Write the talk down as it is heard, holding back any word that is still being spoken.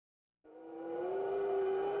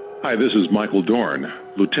Hi, this is Michael Dorn,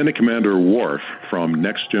 Lieutenant Commander Worf from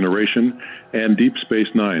Next Generation and Deep Space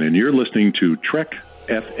Nine, and you're listening to Trek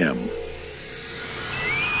FM.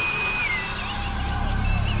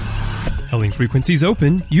 Hailing frequencies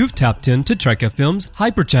open, you've tapped into Trek FM's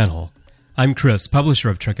Hyperchannel. I'm Chris,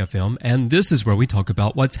 publisher of Trek FM, and this is where we talk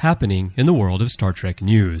about what's happening in the world of Star Trek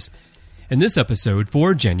news. In this episode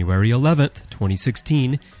for January 11th,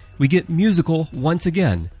 2016, we get musical once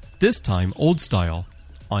again, this time old style,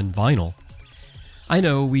 on vinyl. I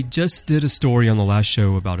know we just did a story on the last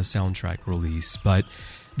show about a soundtrack release, but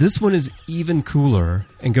this one is even cooler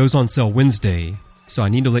and goes on sale Wednesday, so I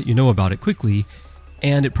need to let you know about it quickly,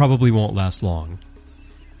 and it probably won't last long.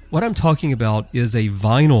 What I'm talking about is a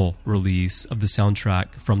vinyl release of the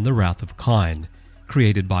soundtrack from The Wrath of Khan,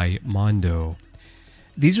 created by Mondo.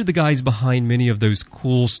 These are the guys behind many of those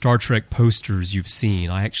cool Star Trek posters you've seen.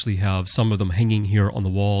 I actually have some of them hanging here on the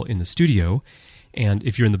wall in the studio, and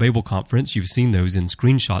if you're in the Babel conference, you've seen those in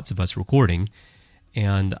screenshots of us recording,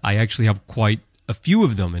 and I actually have quite a few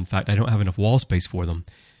of them. In fact, I don't have enough wall space for them.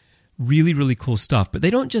 Really, really cool stuff. But they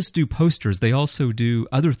don't just do posters, they also do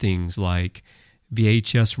other things like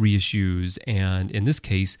VHS reissues and, in this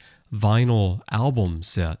case, vinyl album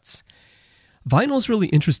sets. Vinyl is really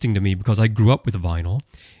interesting to me because I grew up with vinyl,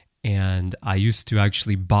 and I used to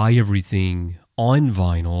actually buy everything on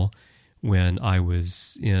vinyl when I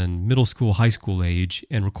was in middle school, high school age,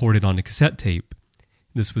 and recorded on a cassette tape.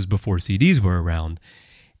 This was before CDs were around.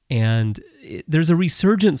 And there's a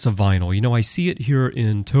resurgence of vinyl. You know, I see it here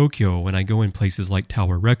in Tokyo when I go in places like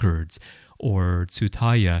Tower Records or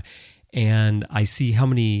Tsutaya, and I see how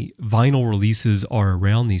many vinyl releases are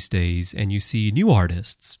around these days, and you see new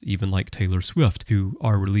artists, even like Taylor Swift, who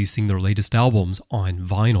are releasing their latest albums on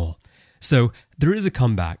vinyl. So there is a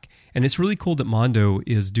comeback, and it's really cool that Mondo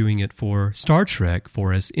is doing it for Star Trek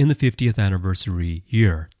for us in the 50th anniversary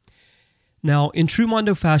year. Now, in true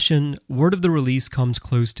Mondo fashion, word of the release comes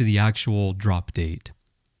close to the actual drop date.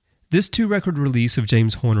 This two-record release of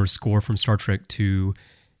James Horner's score from Star Trek II,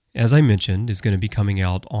 as I mentioned, is going to be coming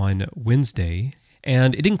out on Wednesday,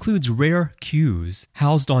 and it includes rare cues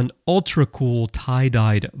housed on ultra-cool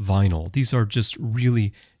tie-dyed vinyl. These are just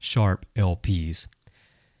really sharp LPs.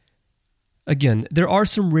 Again, there are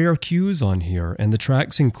some rare cues on here, and the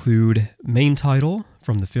tracks include main title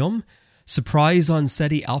from the film, Surprise on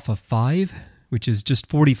SETI Alpha 5, which is just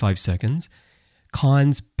 45 seconds,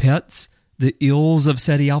 Khan's Pets, The Ills of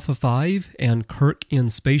SETI Alpha 5, and Kirk in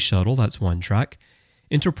Space Shuttle, that's one track,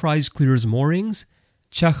 Enterprise Clears Moorings,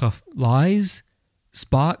 Chekhov Lies,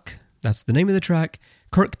 Spock, that's the name of the track,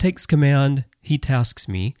 Kirk Takes Command, He Tasks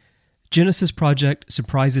Me, Genesis Project,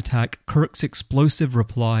 Surprise Attack, Kirk's Explosive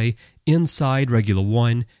Reply, Inside Regular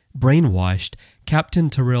One, Brainwashed, Captain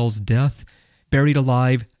Tyrrell's Death, Buried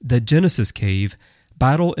Alive, The Genesis Cave,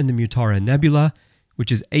 Battle in the Mutara Nebula,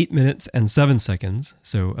 which is 8 minutes and 7 seconds,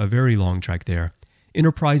 so a very long track there,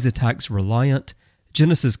 Enterprise Attacks Reliant,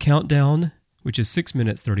 Genesis Countdown, which is 6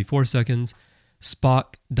 minutes 34 seconds,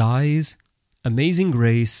 Spock Dies, Amazing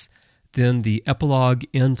Grace, then the epilogue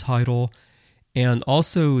end title, and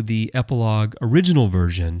also the epilogue original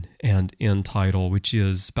version and end title, which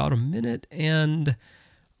is about 1 minute and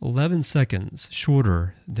 11 seconds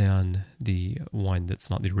shorter than the one that's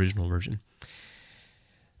not the original version.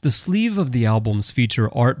 The sleeve of the albums feature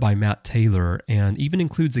art by Matt Taylor and even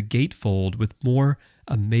includes a gatefold with more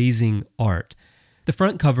amazing art. The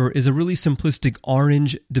front cover is a really simplistic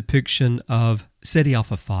orange depiction of SETI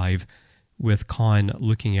Alpha 5 with Khan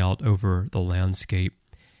looking out over the landscape.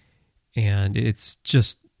 And it's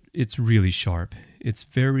really sharp. It's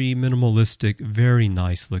very minimalistic, very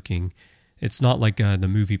nice looking. It's not like the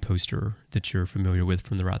movie poster that you're familiar with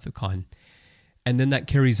from The Wrath of Khan. And then that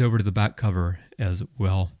carries over to the back cover as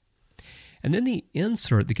well. And then the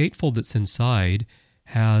insert, the gatefold that's inside,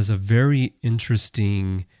 has a very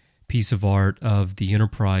interesting piece of art of the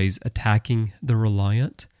Enterprise attacking the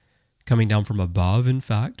Reliant, coming down from above, in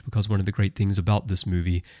fact, because one of the great things about this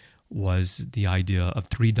movie was the idea of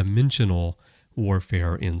three-dimensional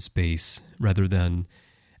warfare in space, rather than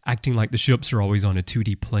acting like the ships are always on a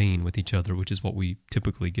 2D plane with each other, which is what we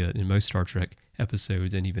typically get in most Star Trek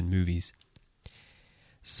episodes and even movies.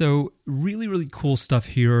 So really, really cool stuff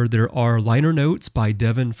here. There are liner notes by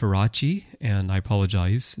Devin Faraci, and I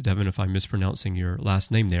apologize, Devin, if I'm mispronouncing your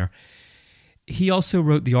last name there. He also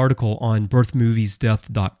wrote the article on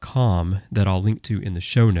birthmoviesdeath.com that I'll link to in the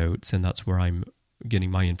show notes, and that's where I'm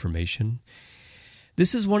getting my information.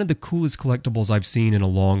 This is one of the coolest collectibles I've seen in a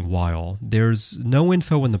long while. There's no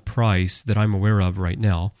info on the price that I'm aware of right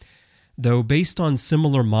now, though based on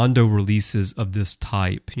similar Mondo releases of this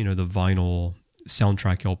type, you know, the vinyl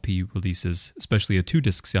soundtrack LP releases, especially a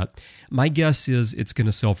 2-disc set, my guess is it's going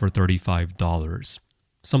to sell for $35,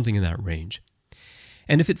 something in that range.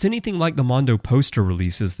 And if it's anything like the Mondo poster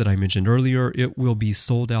releases that I mentioned earlier, it will be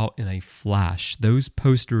sold out in a flash. Those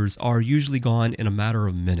posters are usually gone in a matter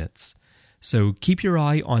of minutes. So keep your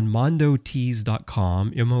eye on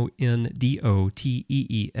mondotees.com,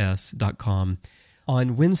 mondotees.com,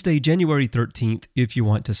 on Wednesday, January 13th, if you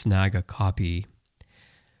want to snag a copy.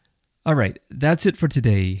 All right, that's it for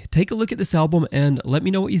today. Take a look at this album and let me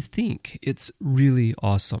know what you think. It's really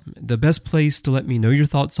awesome. The best place to let me know your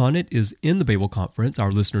thoughts on it is in the Babel Conference,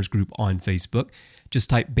 our listeners group on Facebook. Just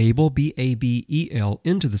type Babel, B-A-B-E-L,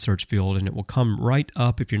 into the search field and it will come right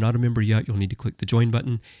up. If you're not a member yet, you'll need to click the join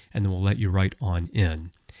button and then we'll let you right on in.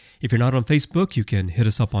 If you're not on Facebook, you can hit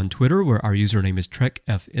us up on Twitter where our username is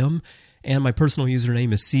TrekFM. And my personal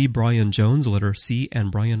username is C. Brian Jones, the letter C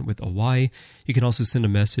and Brian with a Y. You can also send a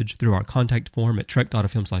message through our contact form at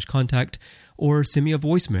trek.fm/contact or send me a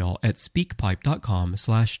voicemail at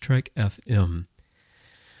speakpipe.com/trekfm.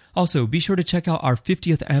 Also, be sure to check out our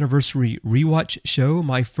 50th anniversary rewatch show.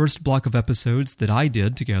 My first block of episodes that I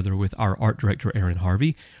did together with our art director Aaron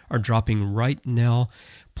Harvey are dropping right now.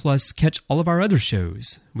 Plus, catch all of our other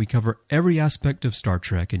shows. We cover every aspect of Star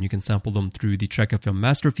Trek, and you can sample them through the Trek FM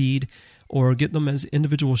master feed or get them as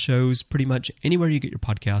individual shows pretty much anywhere you get your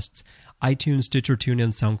podcasts. iTunes, Stitcher, TuneIn,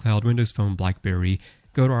 SoundCloud, Windows Phone, BlackBerry.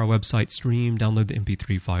 Go to our website, stream, download the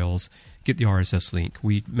MP3 files, get the RSS link.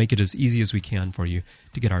 We make it as easy as we can for you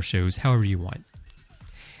to get our shows however you want.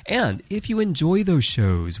 And if you enjoy those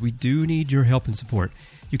shows, we do need your help and support.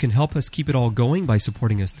 You can help us keep it all going by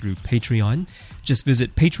supporting us through Patreon. Just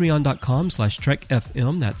visit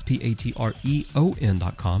patreon.com/trekfm, that's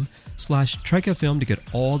patreon.com/trekfm to get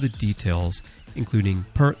all the details, including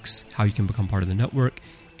perks, how you can become part of the network,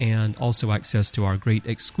 and also access to our great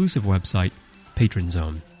exclusive website, Patron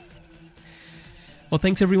Zone. Well,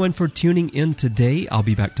 thanks everyone for tuning in today. I'll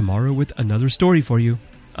be back tomorrow with another story for you.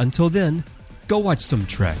 Until then, go watch some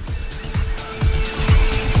Trek.